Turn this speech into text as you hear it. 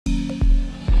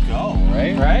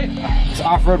right? Right? It's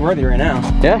off-road worthy right now.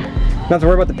 Yeah. Not to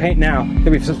worry about the paint now. I think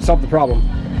we've solved the problem.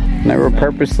 Never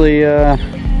purposely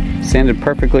sanded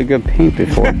perfectly good paint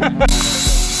before.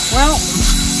 Well,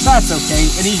 that's okay.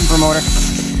 Adhesion promoter.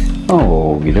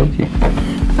 Oh, okie dokie.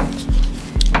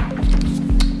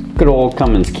 Good old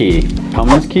Cummins key.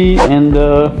 Cummins key and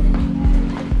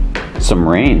some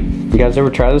rain. You guys ever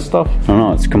try this stuff? I don't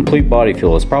know, it's complete body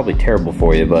fuel. It's probably terrible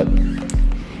for you, but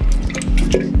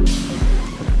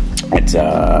it's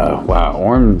wow,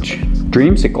 orange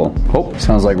dreamsicle. Oh,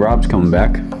 sounds like Rob's coming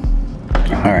back.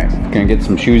 All right, gonna get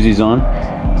some shoesies on.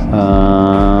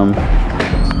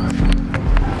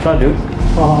 Try to do.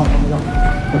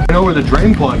 I know where the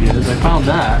drain plug is. I found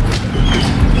that.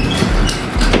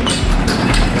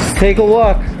 Let's take a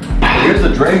look. Here's the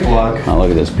drain plug. Oh, look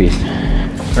at this piece.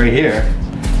 Right here.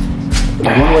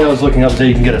 One way I was looking up there,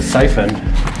 you can get a siphon.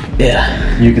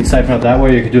 Yeah. You can siphon up that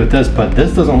way, you can do it this, but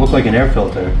this doesn't look like an air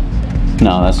filter.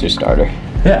 No, that's your starter.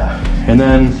 Yeah. And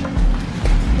then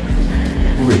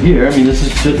over here, I mean this is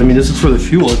just, this is for the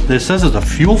fuel. This says it's a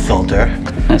fuel filter.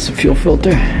 That's a fuel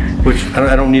filter. Which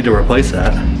I don't need to replace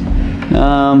that.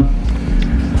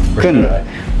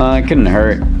 It couldn't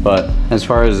hurt, but as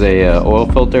far as a oil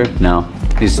filter, no.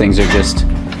 These things are just,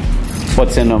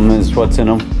 what's in them is what's in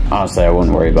them. Honestly, I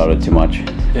wouldn't worry about it too much.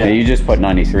 Yeah. You just put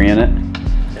 93 in it.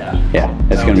 Yeah,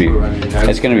 it's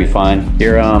gonna be fine.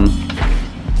 You're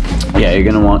you're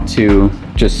gonna want to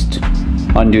just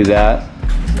undo that,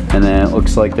 and then it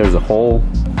looks like there's a hole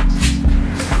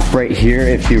right here.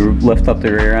 If you lift up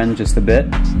the rear end just a bit,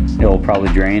 it'll probably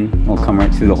drain. It'll come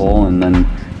right through the hole, and then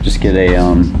just get a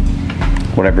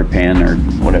whatever pan or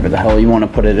whatever the hell you want to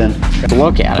put it in.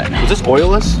 Look at it. Is this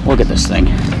oilless? Look at this thing.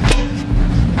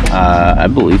 I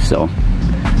believe so.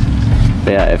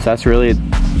 But yeah, if that's really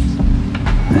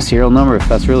the serial number, if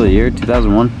that's really the year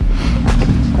 2001.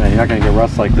 Yeah, you're not gonna get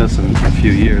rust like this in a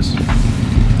few years.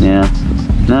 Yeah.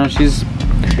 No, she's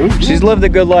lived a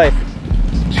good life.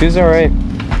 She's all right.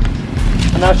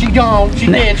 Now she gone. She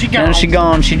dead. She gone. Now she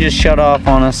gone. She just shut off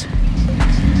on us.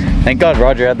 Thank God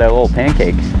Roger had that little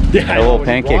pancake. Yeah, that little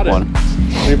pancake one.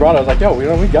 When he brought it, I was like, yo,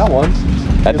 we got one.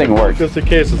 That thing worked. Just in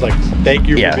case, it's like, thank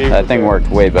you for being that thing worked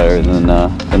way better than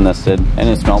this did, and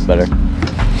it smelled better.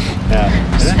 Yeah.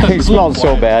 It smelled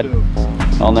so bad.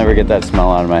 I'll never get that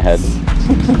smell out of my head.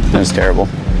 It was terrible.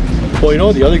 Well, you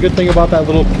know, the other good thing about that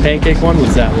little pancake one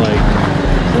was that, like,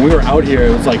 when we were out here,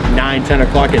 it was like 9, 10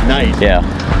 o'clock at night. Yeah.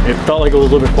 It felt like it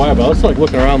was a little bit quiet, but I was like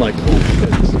looking around like, oh shit,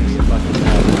 this is gonna get fucking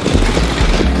bad.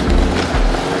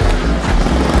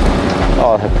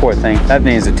 Oh, that poor thing. That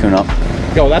needs a tune-up.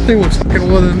 Yo, that thing looks fucking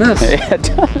older than this. Yeah, it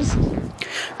does.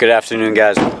 Good afternoon,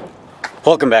 guys.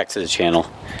 Welcome back to the channel.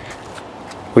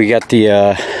 We got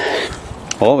the,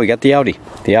 we got the Audi.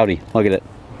 The Audi, look at it.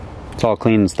 It's all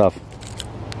clean and stuff.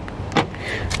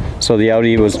 So the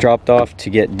Audi was dropped off to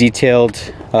get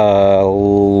detailed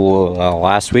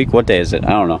last week. What day is it? I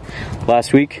don't know.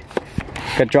 Last week,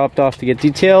 got dropped off to get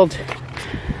detailed.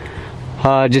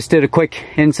 Just did a quick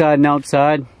inside and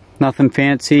outside. Nothing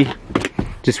fancy.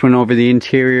 Just went over the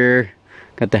interior,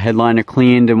 got the headliner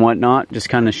cleaned and whatnot. Just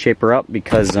kind of shape her up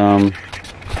because,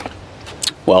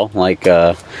 well, like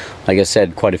I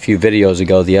said quite a few videos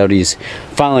ago, the Audi's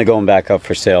finally going back up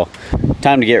for sale.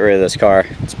 Time to get rid of this car.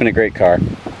 It's been a great car.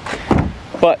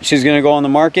 But she's gonna go on the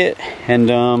market, and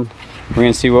we're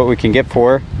gonna see what we can get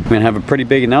for her. We're gonna have a pretty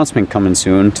big announcement coming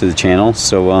soon to the channel,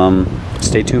 so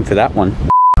stay tuned for that one.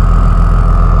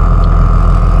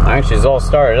 Alright, she's all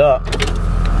started up.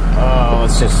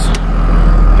 Let's just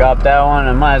drop that one.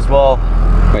 I might as well,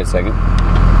 wait a second.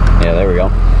 Yeah, there we go.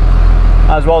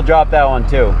 Might as well drop that one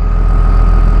too.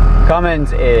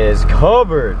 Cummins is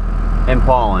covered in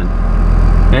pollen.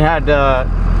 It had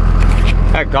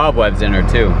cobwebs in her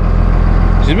too.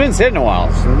 She's been sitting a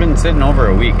while. She's been sitting over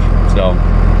a week, so.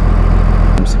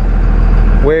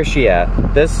 Where's she at?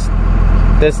 This,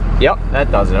 yep, that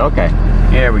does it, okay.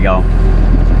 Here we go.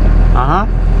 Uh-huh.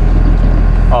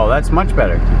 Oh, that's much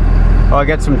better. Oh, I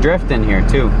got some drift in here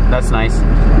too. That's nice.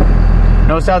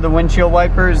 Notice how the windshield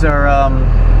wipers are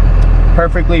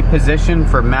perfectly positioned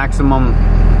for maximum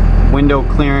window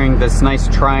clearing. This nice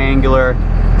triangular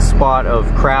spot of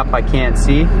crap I can't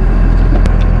see.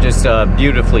 Just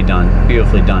beautifully done,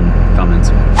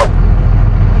 Cummins.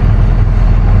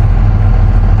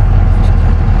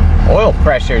 Oil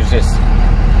pressure is just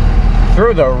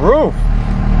through the roof.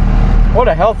 What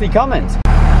a healthy Cummins.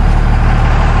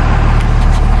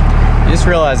 I just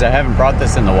realized I haven't brought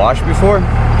this in the wash before. I'm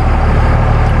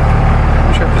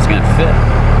not sure if it's gonna fit.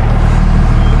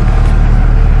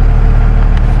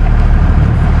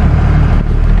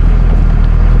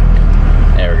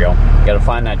 There we go. Gotta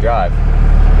find that drive.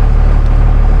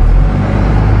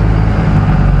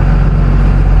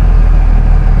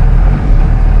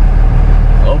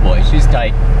 boy, she's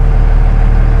tight.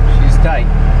 She's tight.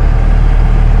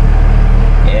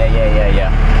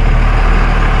 Yeah.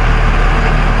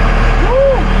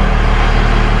 Woo!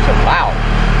 It's a loud.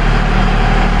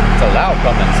 It's a loud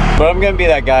Cummins. But I'm gonna be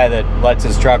that guy that lets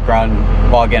his truck run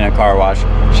while getting a car wash.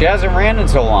 She hasn't ran in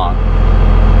so long.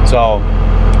 So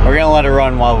we're gonna let her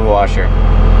run while we wash her.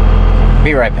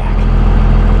 Be right back.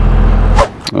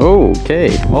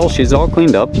 Okay, well, she's all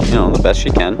cleaned up, you know, the best she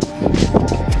can.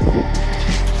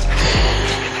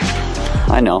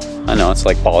 I know, it's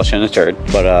like polishing a turd,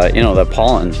 but you know, that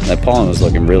pollen was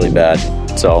looking really bad.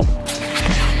 So,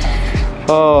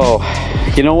 oh,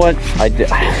 you know what?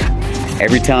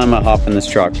 Every time I hop in this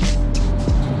truck,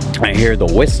 I hear the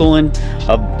whistling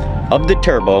of the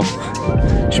turbo.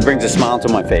 She brings a smile to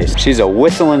my face. She's a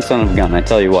whistling son of a gun, I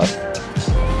tell you what.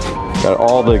 Got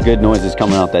all the good noises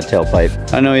coming out that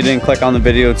tailpipe. I know you didn't click on the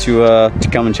video to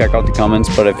come and check out the Cummins,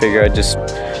 but I figure I'd just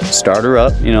start her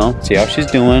up, you know, see how she's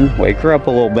doing, wake her up a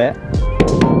little bit.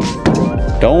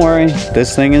 Don't worry,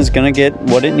 this thing is gonna get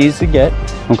what it needs to get.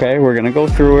 Okay, we're gonna go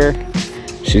through her.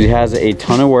 She has a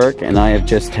ton of work, and I have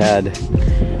just had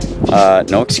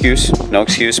no excuse,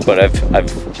 but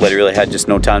I've literally had just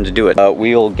no time to do it.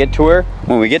 We'll get to her.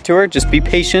 When we get to her, just be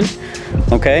patient,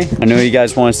 okay? I know you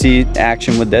guys want to see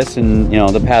action with this, and you know,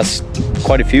 the past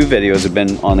quite a few videos have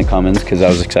been on the Cummins because I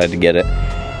was excited to get it.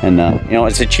 And you know,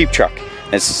 it's a cheap truck.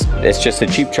 It's just a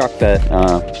cheap truck that,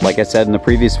 like I said in the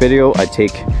previous video, I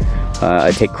take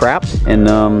crap, and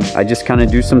I just kind of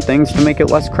do some things to make it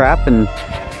less crap. And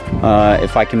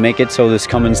if I can make it so this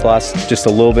Cummins lasts just a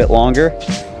little bit longer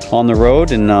on the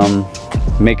road and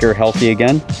make her healthy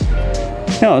again,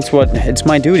 you know, it's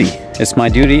my duty. It's my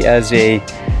duty as a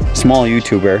small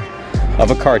YouTuber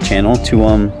of a car channel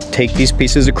to take these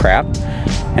pieces of crap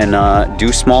and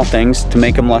do small things to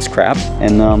make them less crap,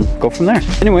 and go from there.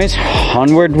 Anyways,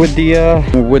 onward with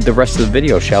the rest of the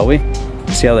video, shall we?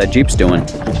 See how that Jeep's doing.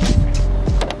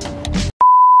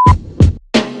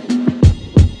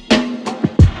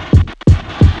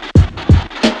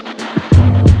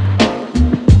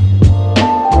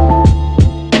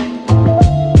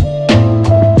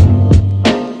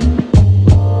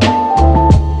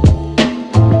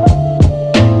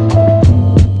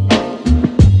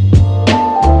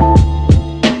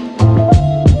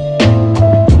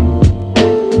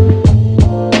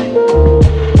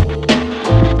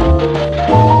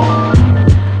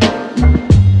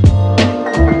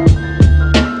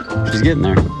 Getting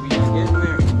there.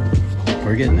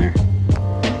 We're getting there.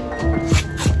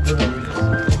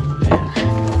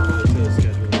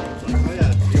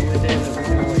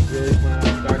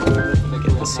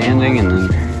 Get the sanding, and then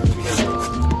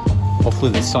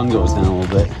hopefully the sun goes down a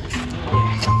little bit.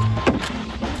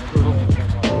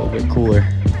 A little bit cooler.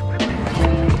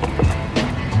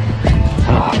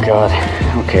 Oh God.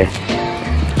 Okay.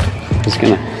 It's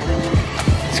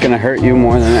gonna hurt you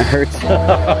more than it hurts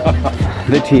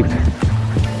the Jeep.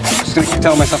 Just gonna keep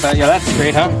telling myself that. Yeah, that's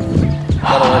straight, huh?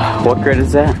 What grid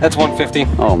is that? That's 150.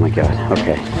 Oh my God.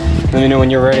 Okay. Let me know when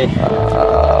you're ready.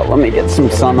 Let me get some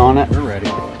sun on it. We're ready.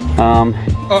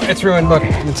 Oh, it's ruined. Look,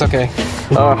 it's okay.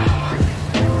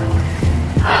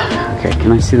 Okay,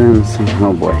 can I see that in the sun?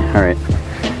 Oh boy. All right.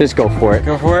 Just go for it.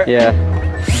 Go for it? Yeah.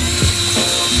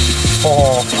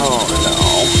 Oh no.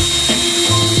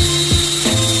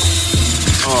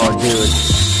 Oh, dude.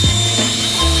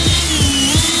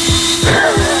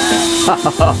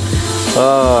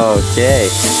 Okay.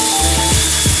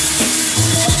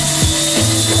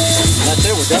 That's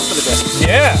it, we're done for the day.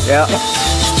 Yeah. Yeah.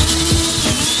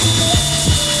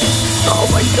 Oh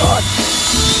my God.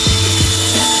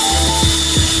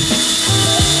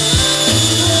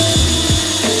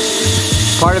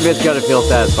 Part of it's got to feel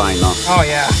satisfying though. Oh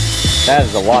yeah. That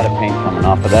is a lot of paint coming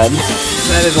off of that.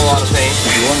 That is a lot of paint.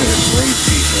 You wanted a green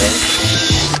piece, right?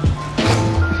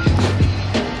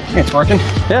 It's working.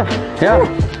 Yeah.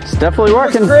 It's definitely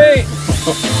working. That's great.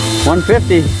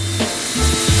 150.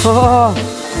 Oh.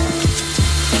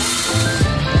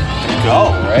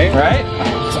 Go, right? Right?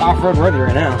 It's off-road worthy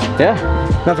right now. Yeah.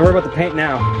 Don't have to worry about the paint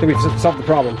now. I think we've solved the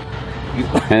problem.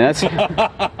 And that's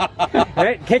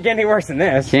Right? Can't get any worse than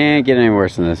this. Can't get any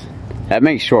worse than this. That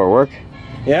makes short work.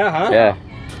 Yeah, huh? Yeah.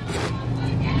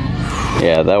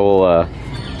 Yeah, that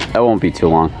won't be too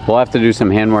long. We'll have to do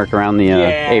some handwork around the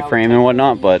A-frame and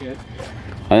whatnot, but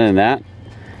other than that,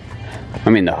 I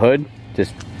mean the hood,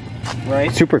 just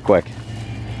super quick.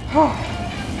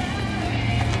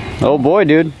 Oh boy,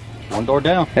 dude. One door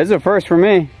down. It's a first for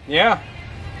me. Yeah.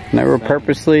 Never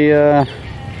purposely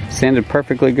sanded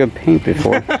perfectly good paint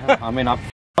before. I mean, I've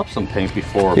up some paint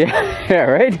before. Yeah,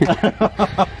 right?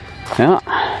 Yeah.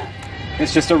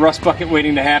 It's just a rust bucket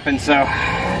waiting to happen, so.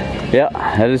 Yeah,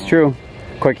 that is true.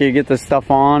 Quicker you get this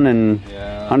stuff on and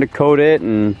undercoat it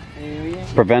and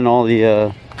prevent all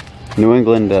the New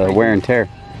England wear and tear.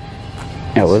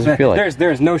 Yeah, what does it feel like?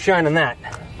 There's no shine on that.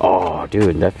 Oh,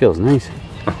 dude, that feels nice.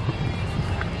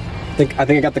 I think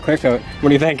I got the clear coat. What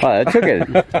do you think? That took it.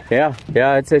 Yeah,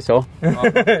 I'd say so.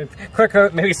 Clear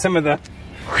coat, maybe some of the...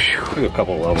 A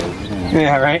couple levels.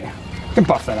 Yeah, right? You can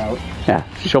buff that out. Yeah,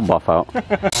 she'll buff out.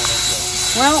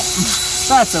 Well,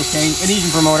 that's okay. An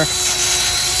Asian promoter.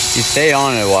 You stay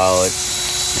on it a while, it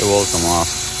will come off.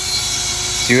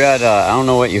 You had, I don't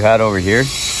know what you had over here.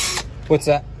 What's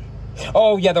that?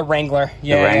 Oh, yeah, the Wrangler.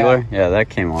 Yeah, the Wrangler? Yeah, that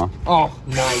came off. Oh,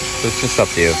 nice. So it's just up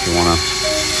to you if you want to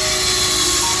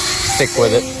stick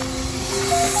with it.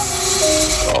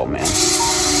 Oh, man.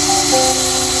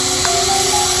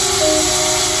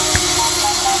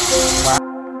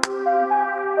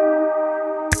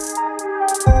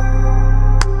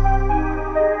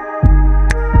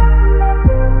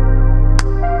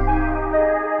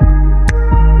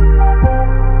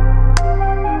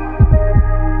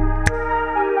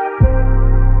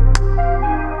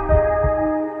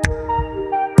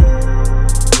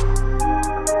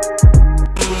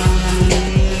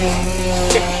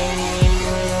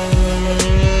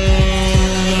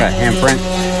 Got handprint.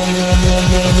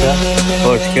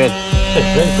 Looks good.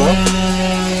 Thanks, bro.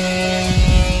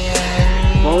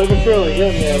 Well, even truly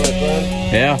good, man, my friend.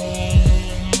 Yeah.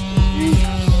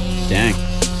 Dang.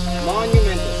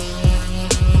 Monumental.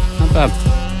 Not bad.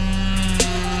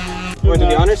 You want to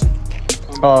be honest?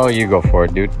 Oh, you go for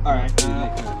it, dude. Alright.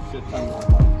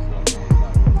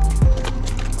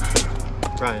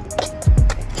 Ryan.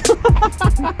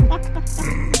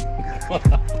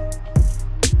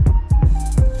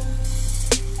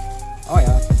 Oh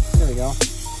yeah, there we go.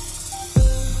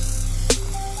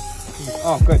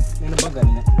 Oh good, and above that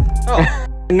in it. Oh,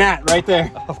 and that right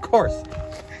there. Of course.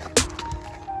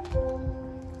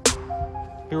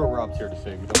 Here Rob's here to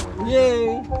save you, don't worry. Yay!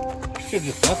 You should have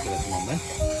just left it at the moment.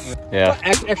 Yeah.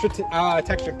 Extra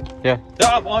texture. Yeah.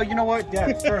 Oh, well, you know what? Yeah,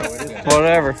 it's true. It is.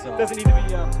 Whatever. So. Doesn't need to be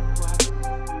flat.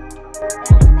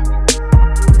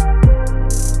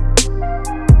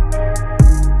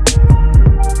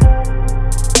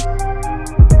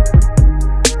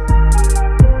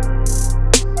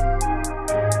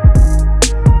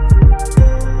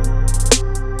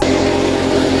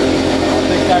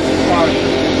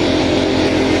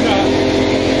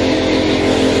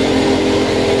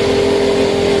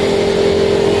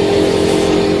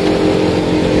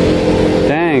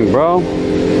 Dang, bro.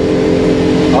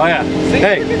 Oh yeah.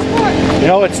 Hey, you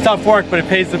know it's tough work, but it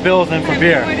pays the bills and for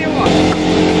beer.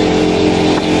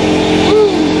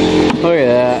 Look at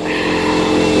that.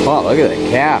 Oh, look at the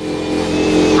cap.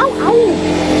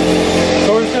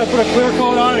 So we're just gonna put a clear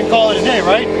coat on and call it a day,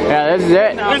 right? Yeah, this is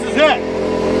it. This is it.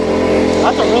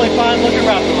 That's a really fine looking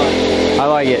Raptor line. I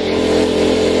like it.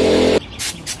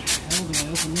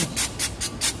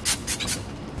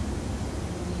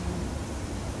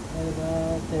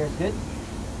 There's good.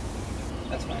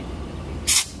 That's fine.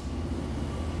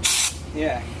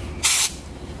 Yeah.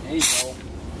 There you go.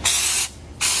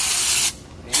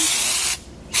 There you go.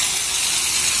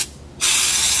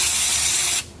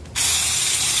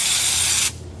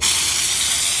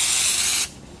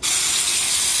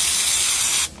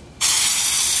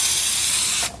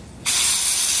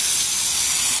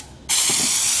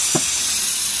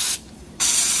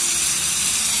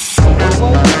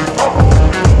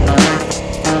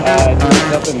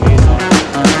 Nothing mean.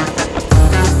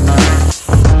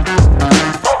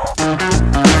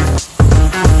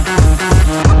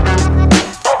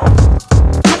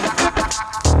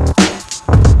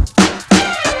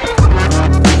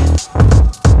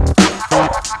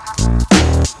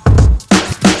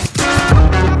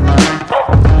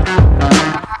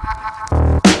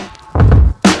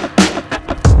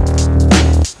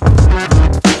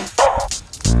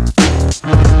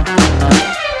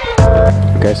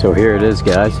 Okay, so here it is,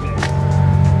 guys.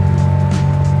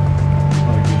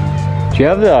 Do you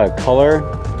have the color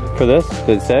for this?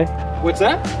 Did it say? What's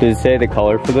that? Did it say the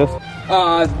color for this?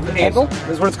 Anvil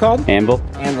is what it's called? Anvil?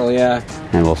 Anvil, yeah.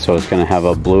 Anvil, so it's gonna have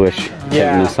a bluish tint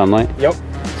in the sunlight? Yep.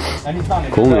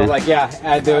 Cool, man. Like, yeah,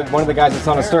 one of the guys that's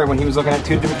on a story when he was looking at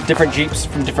two different Jeeps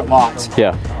from different lots.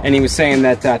 Yeah. And he was saying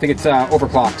that, I think it's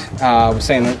Overclocked, was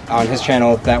saying that on his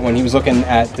channel that when he was looking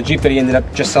at the Jeep that he ended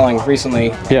up just selling recently,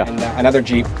 and another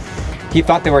Jeep, he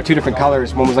thought they were two different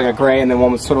colors. One was like a gray and then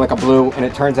one was sort of like a blue, and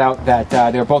it turns out that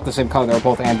they were both the same color. They were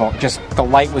both Anvil, just the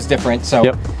light was different, so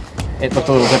it looked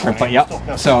a little different, but yep.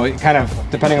 So it kind of,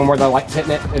 depending on where the light's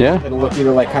hitting it, it'll look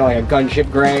either like kind of like a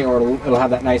gunship gray or it'll have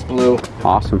that nice blue.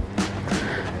 Awesome.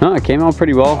 No, it came out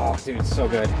pretty well. Oh, dude, it's so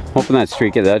good. Hoping that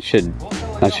streak, that should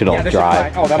all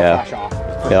dry. Oh, that'll flash off.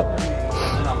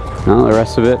 Yep. No, the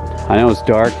rest of it, I know it's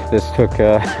dark. This took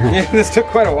yeah, this took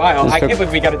quite a while. I can't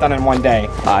believe we got it done in one day.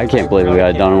 I can't believe we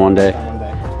got it done in one day.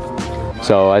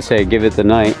 So I say give it the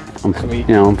night. You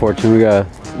know, unfortunately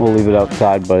we'll leave it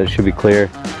outside, but it should be clear.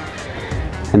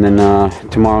 And then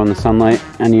tomorrow in the sunlight,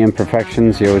 any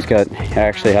imperfections, you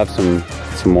actually have some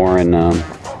more in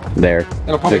there.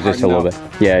 There's just a little bit.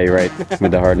 Yeah, you're right,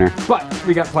 with the hardener. But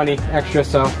we got plenty extra,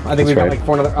 so I think we've got like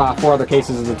four other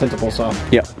cases of the tintable, so.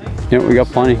 Yep, we got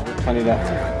plenty. Plenty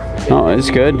to. Oh, it's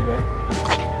good.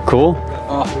 Cool.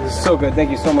 Oh, so good.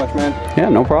 Thank you so much, man. Yeah,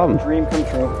 no problem. Dream come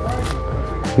true.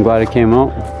 I'm glad it came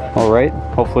out all right.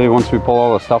 Hopefully once we pull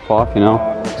all the stuff off, you know.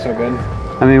 Oh, it looks so good.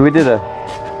 I mean, we did a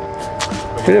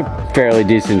fairly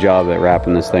decent job at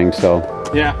wrapping this thing, so.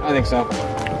 Yeah, I think so.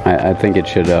 I think it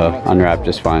should unwrap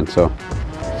just fine, so.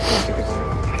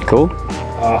 Cool.